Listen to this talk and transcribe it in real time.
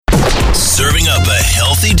Serving up a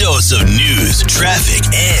healthy dose of news, traffic,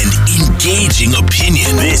 and engaging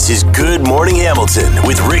opinion. This is Good Morning Hamilton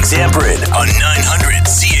with Rick Zamperin on 900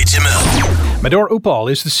 CHML. Medora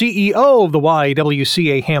Upal is the CEO of the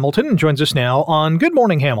YWCA Hamilton and joins us now on Good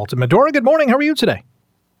Morning Hamilton. Medora, good morning. How are you today?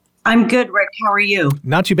 I'm good, Rick. How are you?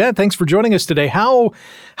 Not too bad. Thanks for joining us today. How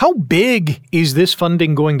big is this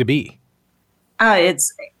funding going to be?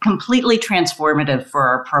 It's completely transformative for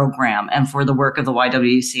our program and for the work of the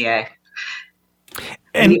YWCA.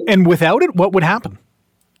 And without it, what would happen?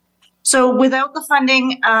 So without the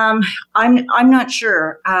funding, I'm not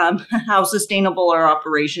sure how sustainable our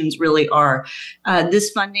operations really are. This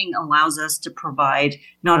funding allows us to provide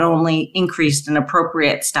not only increased and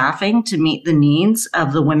appropriate staffing to meet the needs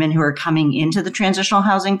of the women who are coming into the transitional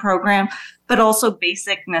housing program, but also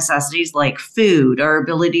basic necessities like food, our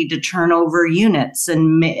ability to turn over units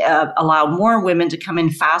and allow more women to come in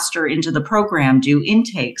faster into the program, do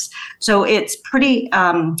intakes. So it's pretty,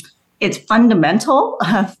 it's fundamental,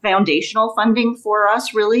 foundational funding for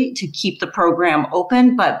us really to keep the program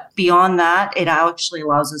open. But beyond that, it actually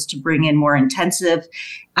allows us to bring in more intensive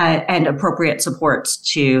and appropriate supports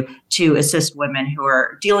to assist women who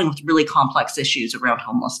are dealing with really complex issues around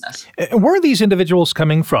homelessness. Where are these individuals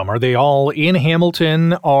coming from? Are they all in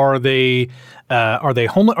Hamilton? Are they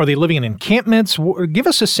homeless? Are they living in encampments? Give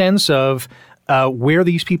us a sense of where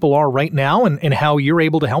these people are right now and how you're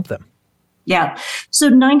able to help them. Yeah. So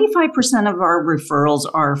 95% of our referrals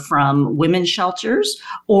are from women's shelters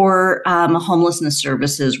or homelessness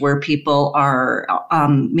services where people are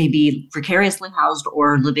maybe precariously housed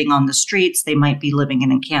or living on the streets. They might be living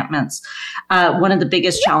in encampments. One of the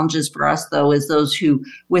biggest challenges for us, though, is those who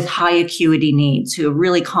with high acuity needs, who have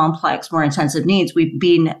really complex, more intensive needs. We've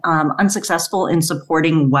been unsuccessful in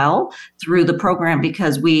supporting well through the program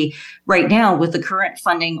because we, right now, with the current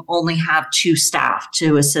funding, only have 2 staff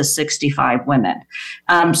to assist 65 women.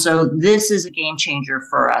 So this is a game changer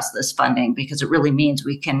for us, this funding, because it really means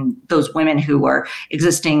those women who are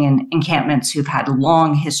existing in encampments who've had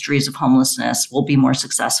long histories of homelessness will be more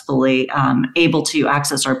successfully able to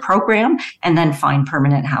access our program and then find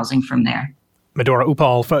permanent housing from there. Medora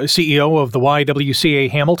Upal, CEO of the YWCA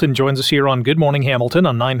Hamilton, joins us here on Good Morning Hamilton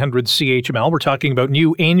on 900 CHML. We're talking about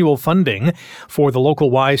new annual funding for the local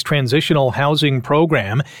WISE Transitional Housing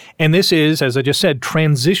Program. And this is, as I just said,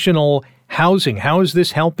 transitional housing. How is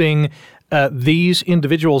this helping these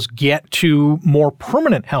individuals get to more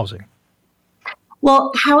permanent housing?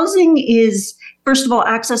 Well, housing is, first of all,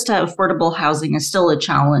 access to affordable housing is still a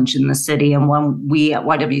challenge in the city and one we at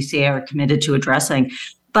YWCA are committed to addressing.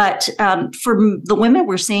 But for the women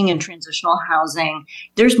we're seeing in transitional housing,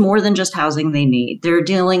 there's more than just housing they need. They're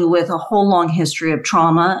dealing with a whole long history of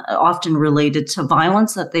trauma, often related to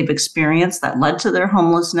violence that they've experienced that led to their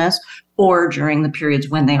homelessness or during the periods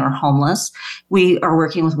when they are homeless. We are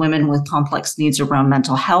working with women with complex needs around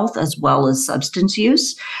mental health as well as substance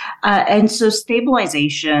use. And so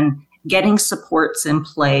stabilization, getting supports in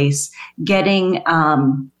place, getting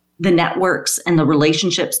the networks and the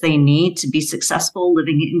relationships they need to be successful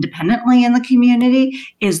living independently in the community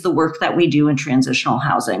is the work that we do in transitional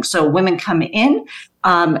housing. So women come in,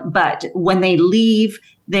 but when they leave,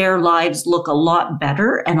 their lives look a lot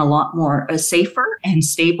better and a lot more safer and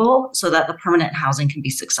stable so that the permanent housing can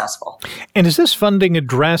be successful. And does this funding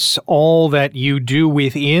address all that you do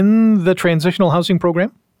within the transitional housing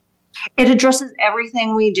program? It addresses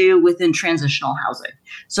everything we do within transitional housing.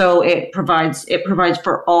 So it provides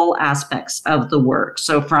for all aspects of the work.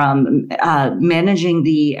 So from managing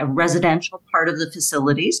the residential part of the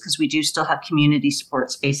facilities, because we do still have community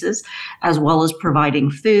support spaces, as well as providing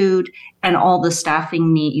food and all the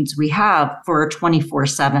staffing needs we have for a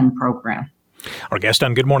 24/7 program. Our guest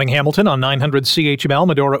on Good Morning Hamilton on 900 CHML,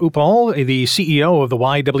 Medora Upal, the CEO of the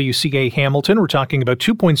YWCA Hamilton. We're talking about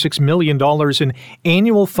 $2.6 million in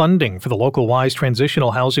annual funding for the local WISE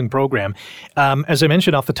Transitional Housing Program. As I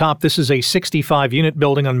mentioned off the top, this is a 65-unit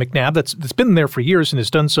building on McNabb that's been there for years and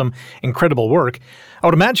has done some incredible work. I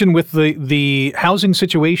would imagine with the housing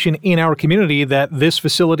situation in our community that this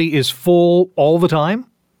facility is full all the time?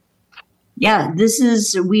 Yeah,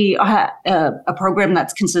 we have a program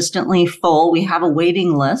that's consistently full. We have a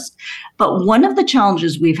waiting list, but one of the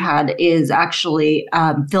challenges we've had is actually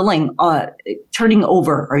turning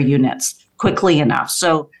over our units quickly enough.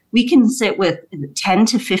 So we can sit with 10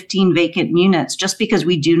 to 15 vacant units just because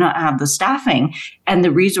we do not have the staffing and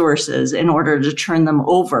the resources in order to turn them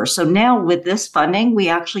over. So now with this funding, we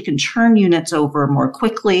actually can turn units over more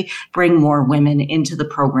quickly, bring more women into the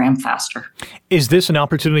program faster. Is this an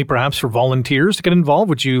opportunity perhaps for volunteers to get involved?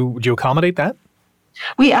 Would you accommodate that?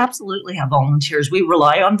 We absolutely have volunteers. We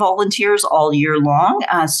rely on volunteers all year long.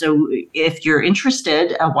 So if you're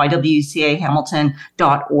interested,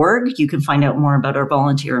 ywcahamilton.org, you can find out more about our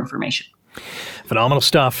volunteer information. Phenomenal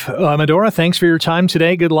stuff. Medora, thanks for your time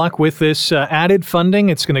today. Good luck with this added funding.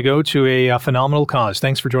 It's going to go to a phenomenal cause.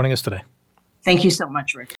 Thanks for joining us today. Thank you so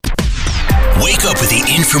much, Rick. Wake up with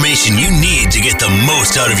the information you need to get the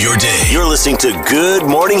most out of your day. You're listening to Good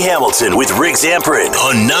Morning Hamilton with Rick Zamperin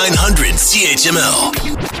on 900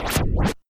 CHML.